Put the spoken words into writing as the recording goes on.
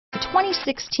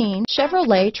2016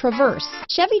 Chevrolet Traverse.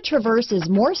 Chevy Traverse is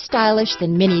more stylish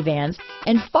than minivans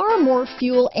and far more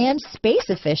fuel and space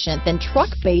efficient than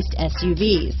truck-based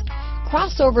SUVs.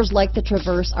 Crossovers like the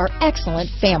Traverse are excellent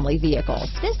family vehicles.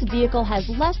 This vehicle has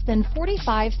less than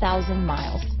 45,000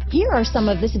 miles. Here are some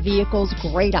of this vehicle's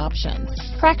great options: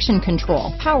 traction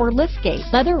control, power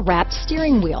liftgate, leather-wrapped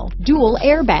steering wheel, dual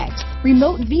airbags,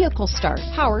 remote vehicle start,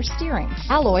 power steering,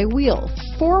 alloy wheels,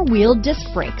 four-wheel disc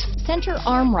brakes, center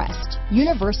armrest,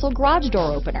 universal garage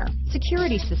door opener,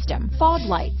 security system, fog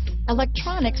lights,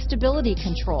 electronic stability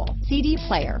control, CD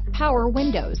player, power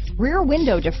windows, rear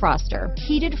window defroster,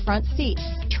 heated front seats,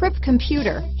 trip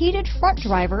computer, heated front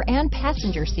driver and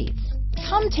passenger seats.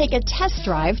 Come take a test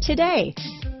drive today.